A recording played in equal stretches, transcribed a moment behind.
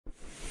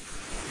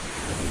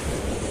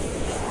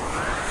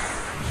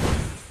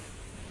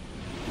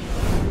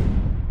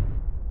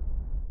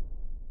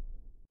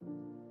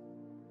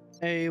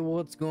Hey,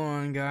 what's going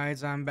on,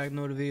 guys? I'm back with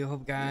another video.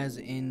 Hope you guys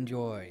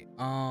enjoy.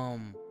 I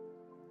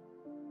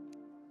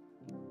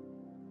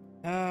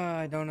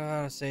don't know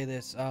how to say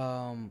this.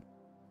 For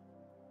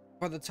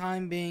the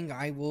time being,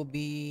 I will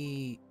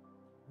be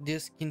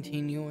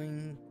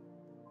discontinuing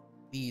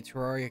the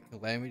Terraria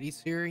Calamity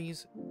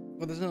series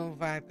for the simple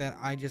fact that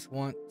I just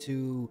want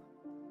to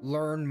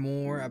learn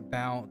more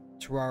about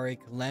Terraria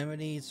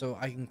Calamity so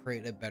I can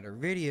create a better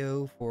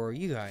video for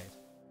you guys.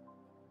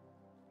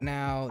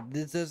 Now,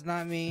 this does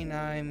not mean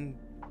I'm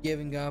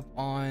giving up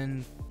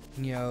on,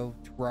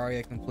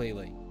 Terraria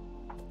completely.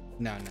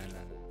 No,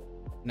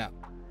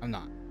 I'm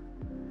not.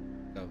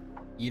 So,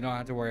 you don't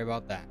have to worry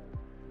about that.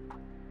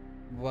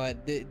 But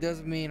it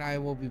doesn't mean I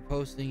will be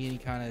posting any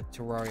kind of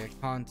Terraria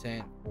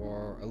content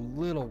for a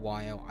little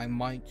while. I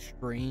might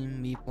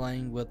stream me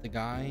playing with the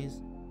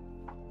guys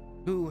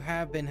who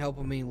have been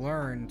helping me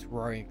learn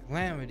Terraria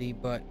Calamity,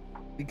 but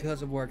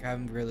because of work, I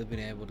haven't really been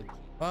able to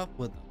keep up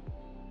with them.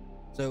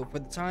 So for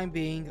the time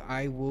being,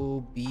 I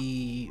will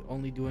be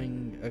only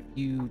doing a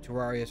few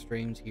Terraria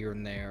streams here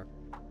and there,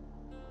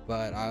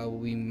 but I will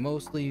be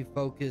mostly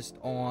focused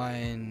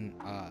on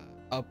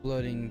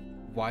uploading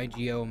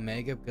YG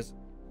Omega because,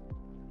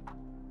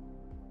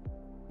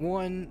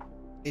 one,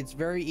 it's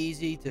very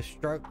easy to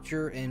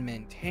structure and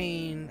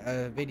maintain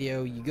a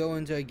video. You go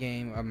into a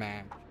game, a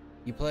match,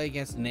 you play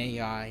against an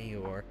AI,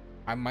 or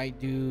I might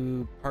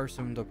do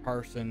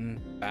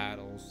person-to-person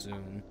battles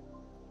soon,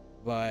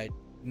 but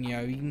you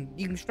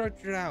can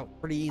structure it out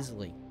pretty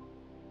easily.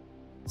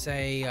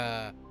 Say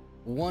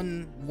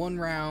one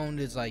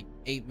round is like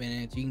 8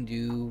 minutes. You can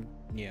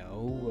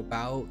do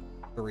about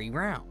 3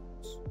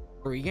 rounds,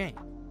 3 games,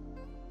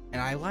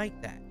 and I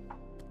like that.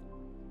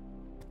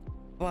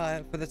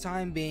 But for the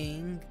time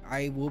being,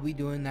 I will be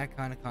doing that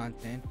kind of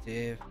content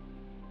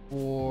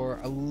for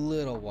a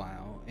little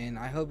while, and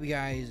I hope you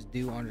guys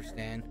do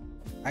understand.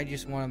 I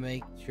just want to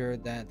make sure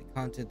that the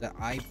content that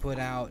I put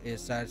out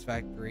is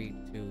satisfactory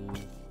to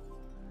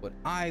what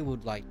I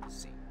would like to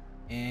see.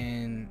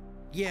 And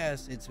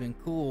yes, it's been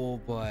cool,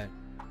 but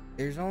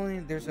there's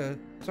a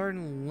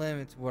certain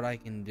limit to what I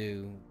can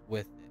do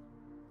with it.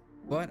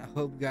 But I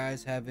hope you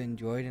guys have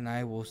enjoyed, and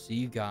I will see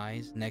you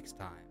guys next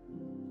time.